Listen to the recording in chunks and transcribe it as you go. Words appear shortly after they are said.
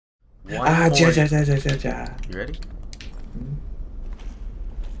Ah, ja. You ready?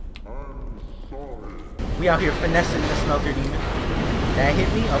 We out here finessing the smelter demon. That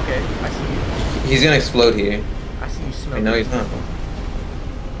hit me? Okay, I see you. He's gonna explode here. I see you smelter. Wait, no, he's not. He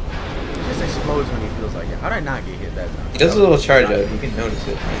just explodes when he feels like it. How did I not get hit that time? He does a little charge up. You can notice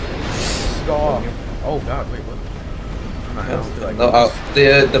it. Oh, oh god, wait, what? I don't feel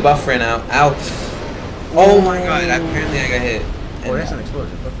like the buff ran out. Ow. Oh my god, apparently I got hit. Oh, that's an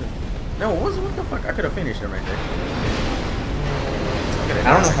explosion. No, what the fuck? I could have finished him right there.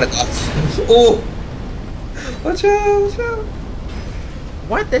 I don't know how to dodge. Oh! Watch out, watch out.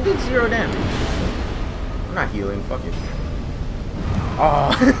 What? That did 0 damage. I'm not healing, fuck it.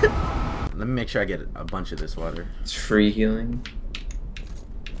 Oh. Let me make sure I get a bunch of this water. It's free healing.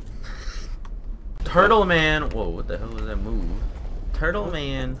 Turtle Man. Whoa, what the hell was that move? Turtle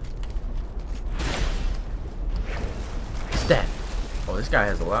Man. Stat. Oh, this guy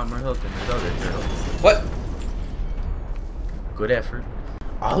has a lot more health than his other turtle. What? Good effort.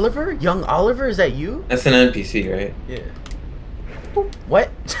 Oliver? Young Oliver? Is that you? That's an NPC, right? Yeah. What?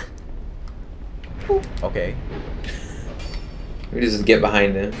 Okay. We just get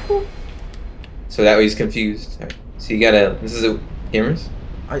behind him. So that way he's confused. Right. So you gotta. This is a cameras?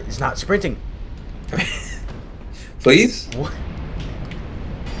 It's not sprinting. Please? What?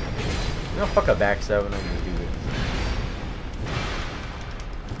 No, fuck a back 7. I'm gonna do this.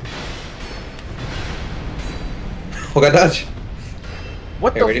 Oh, got dodge.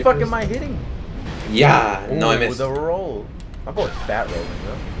 What the fuck am I hitting? Yeah. Ooh, No, I missed. The roll. My boy fat rolling,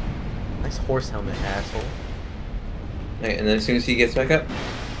 though. Nice horse helmet, asshole. Right, and then as soon as he gets back up,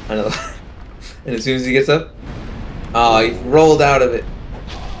 I know. And as soon as he gets up, oh, he rolled out of it.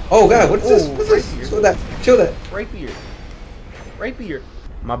 Oh god, what's this? What's this? Show that. Show that. Rapier. Rapier.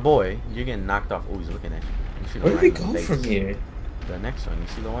 My boy, you're getting knocked off. Oh, he's looking at you. Where do we go from here? The next one. You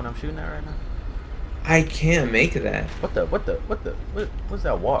see the one I'm shooting at right now? I can't make that. What's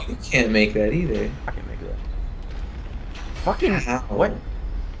that walk? You can't make that either. I can make that. Fucking How? what?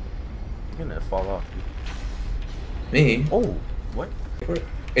 You're gonna fall off, dude. Me? Oh, what?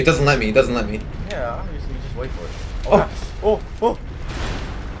 It doesn't let me. It doesn't let me. Yeah, obviously just wait for it. Oh. Oh.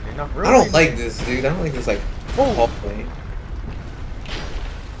 Enough room. I don't like this, dude. I don't like this like hallway.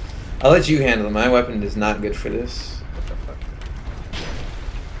 I'll let you handle it. My weapon is not good for this. What the fuck?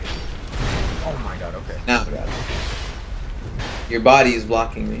 Oh my god. Okay. Now I got it. Your body is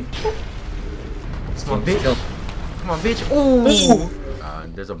blocking me. Come on, bitch. Come on, bitch. Ooh.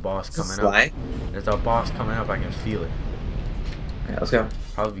 There's a boss coming up. There's a boss coming up. I can feel it. Alright, let's go.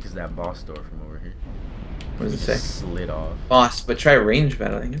 Probably because of that boss door from over here. What does it say? Slid off. Boss, but try range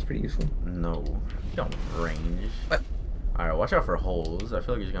battling. That's pretty useful. No. You don't range. What? Alright, watch out for holes. I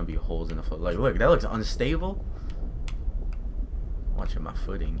feel like there's gonna be holes in the floor. Like, look, that looks unstable. Watching my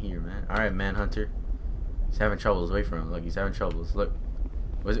footing here, man. Alright, Manhunter. He's having troubles. Wait for him. Look, he's having troubles. Look.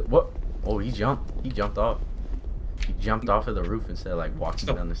 Was it? What? Oh, he jumped. He jumped off. He jumped off of the roof instead of like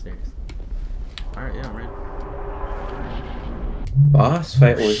walking down the stairs. Alright, yeah, I'm ready. Boss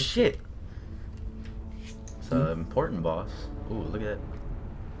fight was shit. It's an important boss. Ooh, look at that.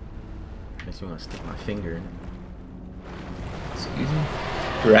 Makes me want to stick my finger in it. Excuse me.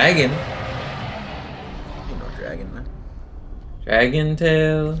 Dragon. Ain't no dragon, man. Dragon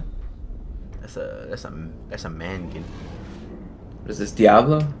tail. That's a mankin. What is this,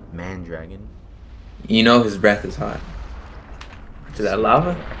 Diablo? Man dragon. You know his breath is hot. To that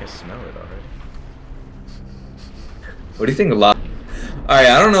lava? I can smell it already. What do you think of lava? Alright,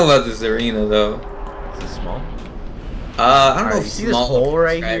 I don't know about this arena though. Is it small? I don't know if you see this hole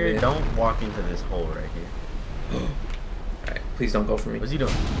right here? it. Don't walk into this hole right here. Alright, please don't go for me. What's he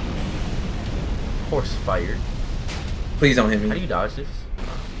doing? Horse fired. Please don't hit me. How do you dodge this?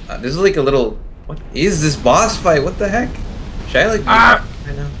 This is like a little... What is this boss fight? What the heck? Should I like... Ah!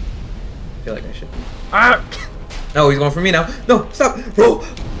 Right now? I feel like I should. Ah! No, he's going for me now. No, stop! Roll!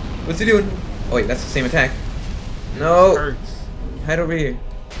 What's he doing? Oh wait, that's the same attack. No! Hurts. Hide over here.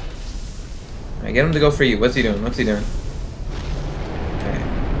 Alright, get him to go for you. What's he doing? What's he doing? Alright.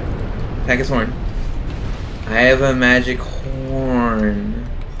 Attack his horn. I have a magic horn.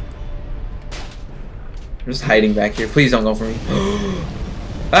 I'm just hiding back here. Please don't go for me.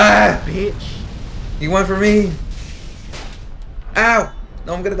 Ah! Bitch. He went for me. Ow!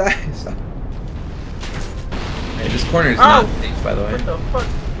 No, I'm gonna die. Stop. Hey, this corner is not safe, by the way. What the fuck?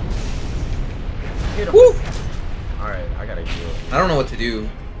 Hit him. Woo! Alright, I gotta heal. I don't know what to do.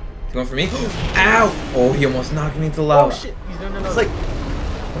 He's going for me. Ow! Oh, he almost knocked me into lava. Oh shit! He's doing another. It's like,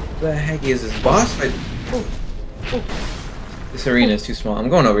 what the heck is this boss fight? This arena is too small. I'm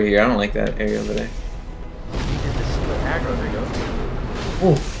going over here. I don't like that area over there. He did this split aggro. There you go.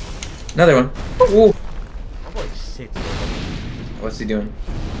 Oh. Another one. Ooh. My boy's sick. What's he doing?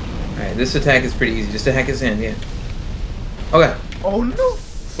 Alright, this attack is pretty easy. Just to hack his hand, yeah. Okay. Oh no!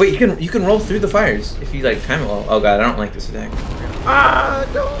 Wait, you can roll through the fires if you like time it well. Oh god, I don't like this attack. Ah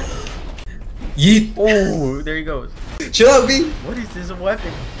no! Yeet! Oh, there he goes. Chill out, B! What is this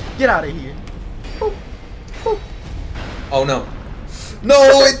weapon? Get out of here! Boop. Boop. Oh no.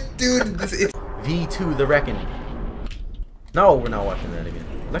 No, dude! It's V2 the Reckoning. No, we're not watching that again.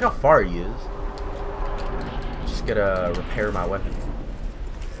 Look how far he is. Just gotta repair my weapon.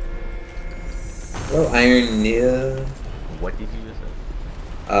 oh, Iron Nia. What did you just say?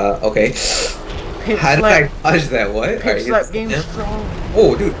 Okay. Pimp How did slap. I dodge that? What? Pimp Alright, slap hit- game yeah. strong.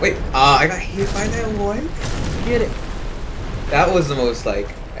 Oh, dude, wait. I got hit by that. What? Get it. That was the most like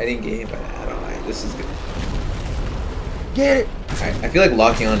I didn't get hit by that. I don't know. This is good. Get it. Alright, I feel like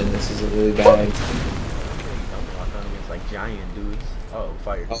locking on in this is a really bad idea. Don't lock on against like giant dudes. Oh,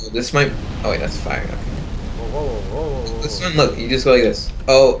 fire. Oh, this might. Oh wait, that's fire. Okay. Whoa, whoa, whoa, whoa. This one, look, you just go like this.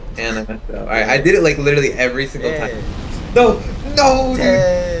 Oh, and I messed up. Alright, I did it like literally every single time. Dead. No, no, dude.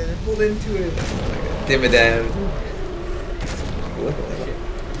 Dead. Pulled into it. Oh my god. Damn it, Dad. Look at that.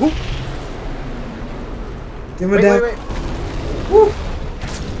 Whoop. Damn it, Wait, Dad. wait, wait. Woo.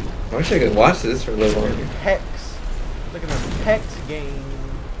 I wish I could watch this for a little longer. Hex. Look at them Hex game.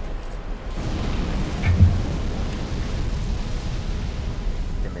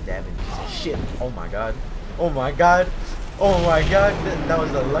 Damn it, Davin. Piece of shit. Oh my god. Oh my god. Oh my god. That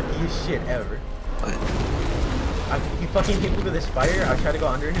was the luckiest shit ever. What? He fucking hit me with his fire. I tried to go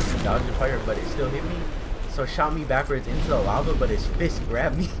under him and dodge the fire, but it still hit me. So it shot me backwards into the lava, but his fist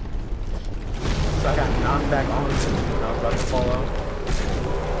grabbed me. So I got knocked back on him when I was about to fall out.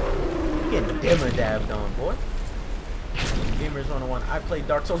 You getting dimmer dabbed on, boy. Gamers 101. I played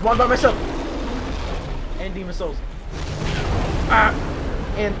Dark Souls 1 by myself. And Demon Souls. Ah!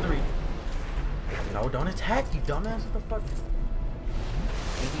 And 3. No, don't attack, you dumbass. What the fuck?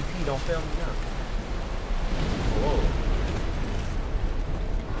 ADP, don't fail me now. Whoa.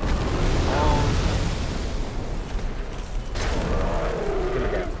 Give me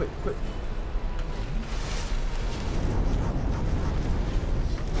that. Quick, quick.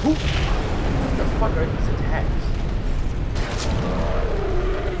 Who? What the fuck are these attacks?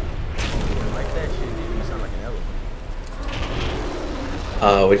 Like that shit, dude. You sound like an elephant.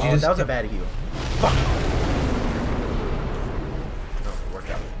 What'd you Oh, just? that was a bad heal. Fuck. No, it worked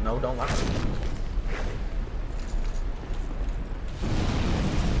out. No, don't lock it.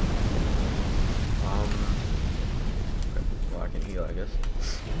 Well, I can heal, I guess.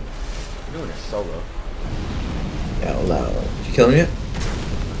 I'm doing it solo. Yeah, loud. Did you kill him yet?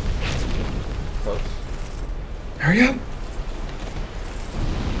 Close. Hurry up!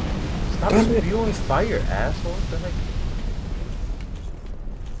 Stop Damn it. spewing fire, asshole. What the heck?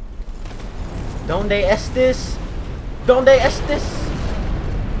 Donde estes? Donde estes?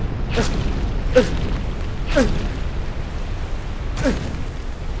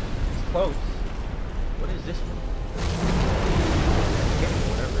 It's close. What is this one? Okay,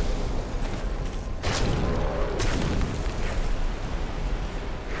 whatever.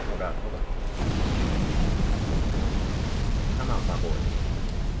 Hold on, hold on. Come out, my boy.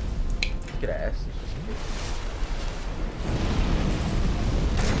 Look at that ass.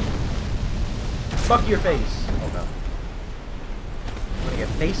 Fuck your face. Oh god. I'm gonna get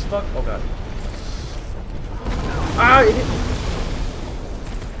face fucked? Oh god. Ah, it hit me.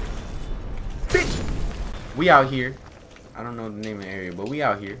 Bitch! We out here. I don't know the name of the area, but we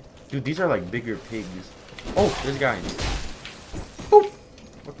out here. Dude, these are like bigger pigs. Oh, there's a guy in here. Oh!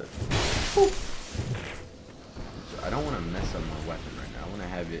 What the? Oh! So I don't want to mess up my weapon right now. I want to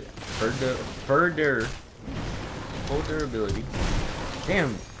have it full durability.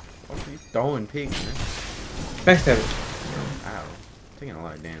 Damn. What are you throwing pigs, man? Backstab it. Ow. Taking a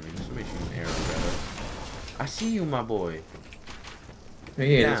lot of damage. Somebody shooting arrows at us. I see you, my boy. Oh,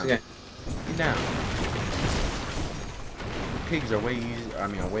 yeah, that's Down. the guy. Get down. Pigs are way easier. I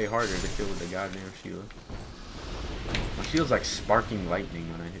mean, way harder to kill with the goddamn shield. My shield's like sparking lightning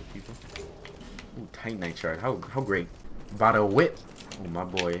when I hit people. Ooh, tight nitride. How great. Bada whip. Oh, my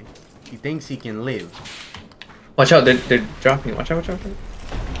boy. He thinks he can live. Watch out, they're dropping. Watch out, watch out, watch out.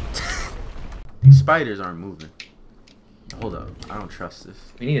 These spiders aren't moving. Hold up. I don't trust this.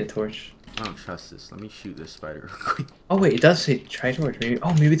 We need a torch. I don't trust this. Let me shoot this spider real quick. Oh wait, it does say try torch. Maybe.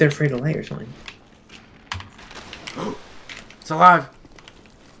 Oh, maybe they're afraid of light or something. It's alive.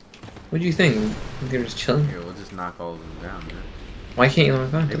 What do you think? You think they're just chilling? Here, we'll just knock all of them down, man. Why can't you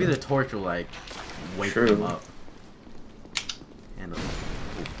lock on? Maybe the torch will like wake True. them up. And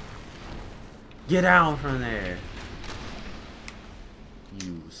get down from there.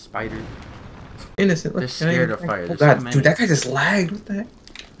 You spider. Innocent. They're Look, scared of fire. Oh There's god, so many. dude, that guy just lagged. What the heck?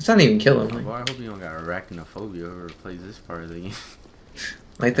 It's not even kill him. Oh, boy, I hope you don't got arachnophobia or plays this part of the game.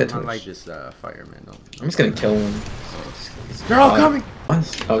 Like that. I like this fire, man. Don't I'm just gonna kill him. They're all coming.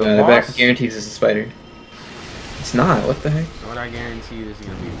 What? Oh god, I bet guarantees it's a spider. It's not. What the heck? What I guarantee this is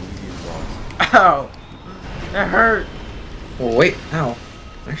gonna be the easiest boss. Ow! That hurt. Well, wait. Ow.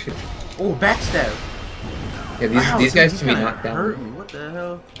 Actually. Oh, backstab. Yeah, these guys can be knocked down. Hurt me. What the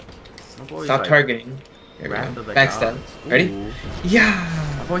hell? Stop like targeting. Backstab. Ready? Ooh. Yeah.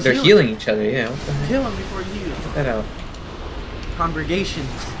 They're healing each other. Yeah. What the heck? Kill him before you heal. Check that out. Congregation.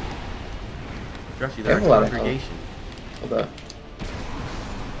 Drushy, they're a congregation. Hold up.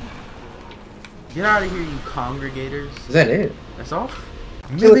 Get out of here, you congregators. Is that it? That's all?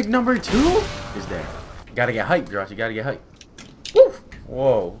 Mimic number 2 is there. Gotta get hyped, Drushy. Gotta get hyped. Woo!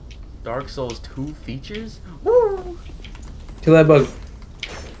 Whoa. Dark Souls 2 features? Woo! Kill that bug.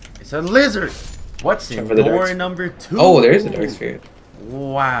 It's a lizard. What's in door number 2? Oh, there is a dark spirit.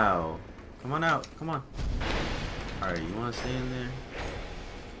 Wow. Come on out. Come on. Alright, you wanna stay in there?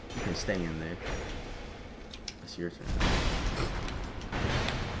 You can stay in there. It's your turn.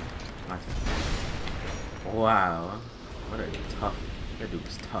 My turn. Wow. What a tough. That dude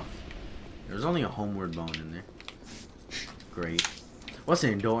was tough. There's only a homeward bone in there. Great. What's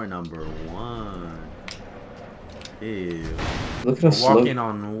in door number 1? Ew. Look at us walking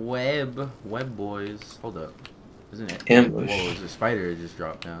on web boys. Hold up. Isn't it? Ambush. Whoa, there's a spider that just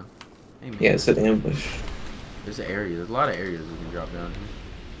dropped down. Hey, man. Yeah, it's an ambush. There's an area. There's a lot of areas we can drop down here.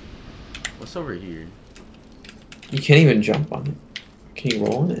 What's over here? You can't even jump on it. Can you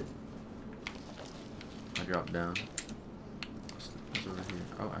roll on it? I dropped down. What's over here?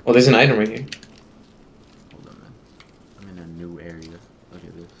 Oh, there's an item right here. Hold on, man. I'm in a new area. Look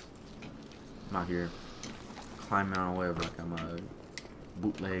at this. I'm out here climbing on a web like I'm a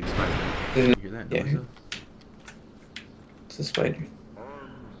bootleg spider. You hear that noise? Yeah. It's a spider.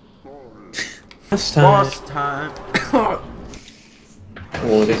 Boss time.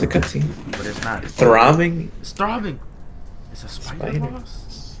 Oh, there's a cutscene. But it's not. Throbbing? It's throbbing. It's a spider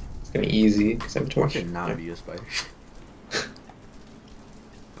boss? It's gonna be easy because I'm tortured. It should not be a spider.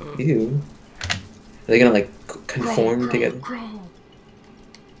 Ew. Are they gonna like conform together?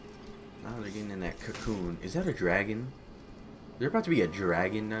 Now they're getting in that cocoon. Is that a dragon? Is there about to be a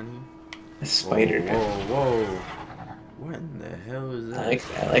dragon down here? A spider. Whoa. What in the hell is that? I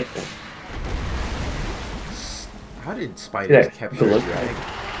like that. How did spiders capture a dragon?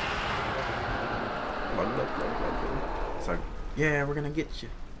 It's like, yeah, we're gonna get you.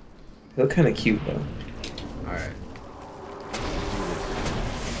 They look kind of cute though. Alright.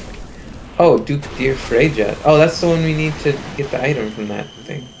 Oh, Duke Deer Freyjet. Oh, that's the one we need to get the item from that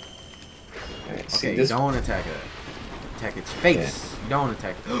thing. Alright, okay, you don't attack it. Attack its face. Yeah. You don't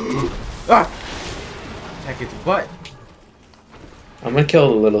attack it. Attack its butt. I'm gonna kill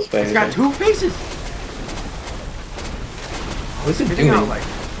the little spider. It's got 2 faces! What's it doing? Alright,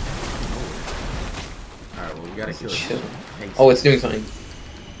 well, we gotta kill it. Oh, it's doing something.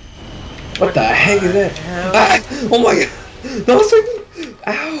 What the heck is that? Ah! Oh my god! No, it's like...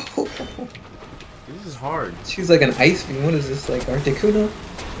 Ow! This is hard. She's like an ice beam. What is this, like Articuno?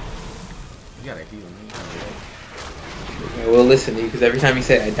 You gotta heal me. I will listen to you, because every time you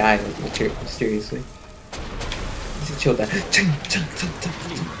say it, I die, like, mysteriously. Just chill down. Fuck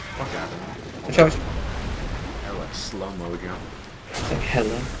out of me. Watch out. That like slow-mo jump. It's like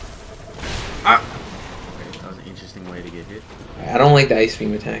hella. Ah! Okay, that was an interesting way to get hit. I don't like the ice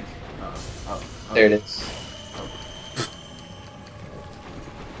beam attack. There it is.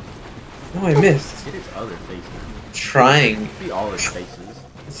 No, I missed. Get its other face. Trying. Be all its faces.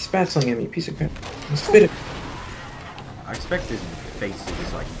 It's spatling at me, piece of crap. Spit it. I expect his face to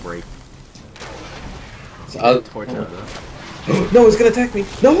just like break. It's Torture. No, it's gonna attack me.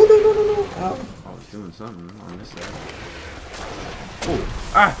 No. Ow. Oh, it's doing something on this side. Oh,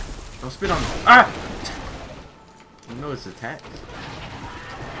 ah! Don't spit on me. Ah! You know it's attacks.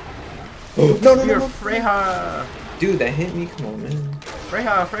 Oh, no. Freyha! Dude, that hit me. Come on, man.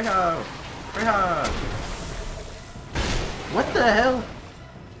 Freyha! What the hell?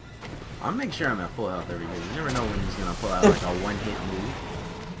 I'll make sure I'm at full health every day. You never know when he's gonna pull out like a one-hit move.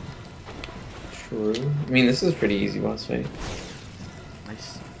 True. I mean, this is a pretty easy boss fight.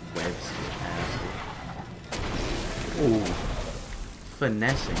 Nice webs. Ooh.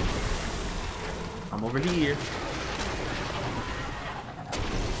 Finessing. I'm over here.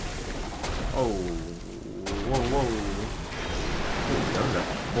 Oh. Whoa. Ooh, that was a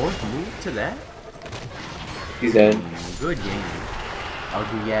 4th move to that? He's dead. Good game. Oh,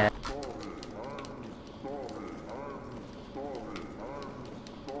 yeah.